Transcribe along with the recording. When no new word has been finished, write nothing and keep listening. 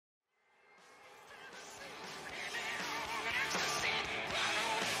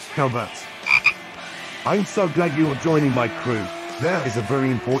Hilbert. I'm so glad you are joining my crew. There is a very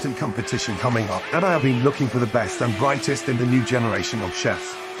important competition coming up, and I have been looking for the best and brightest in the new generation of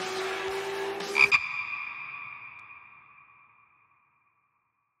chefs.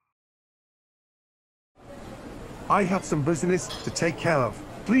 I have some business to take care of.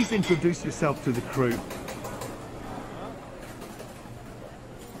 Please introduce yourself to the crew.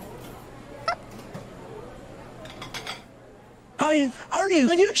 Hi, how are you?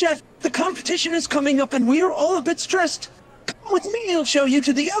 My new chef. The competition is coming up and we are all a bit stressed. Come with me, I'll show you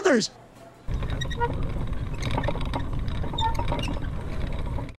to the others.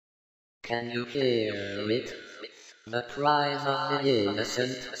 Can you hear it? The cries of the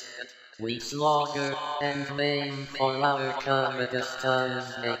innocent. We slaughter and maim for our covetous.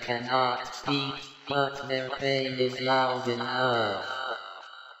 They cannot speak, but their pain is loud enough.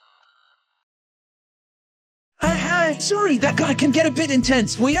 Hi, sorry, that guy can get a bit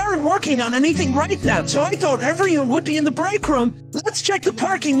intense. We aren't working on anything right now, so I thought everyone would be in the break room. Let's check the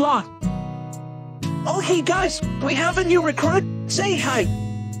parking lot. Oh, hey guys, we have a new recruit. Say hi.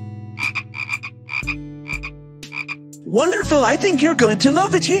 Wonderful, I think you're going to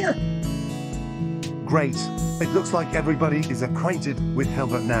love it here. Great. It looks like everybody is acquainted with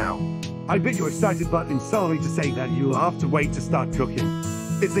Hilbert now. I bet you're excited, but I'm sorry to say that you'll have to wait to start cooking.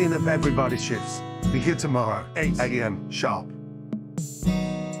 It's the end of everybody's shifts. Be here tomorrow, 8 a.m. sharp.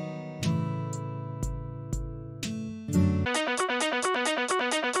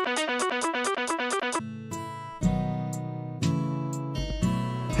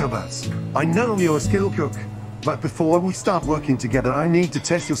 Hilbert, I know you're a skilled cook, but before we start working together, I need to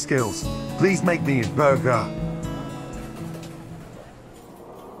test your skills. Please make me a burger.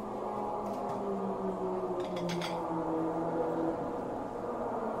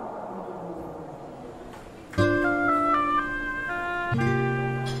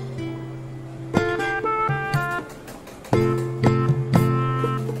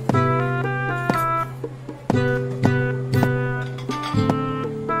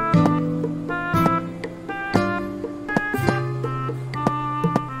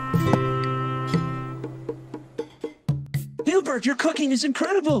 Hilbert, your cooking is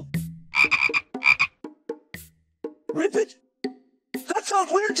incredible. Rip it. That's all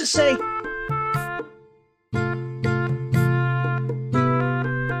weird to say.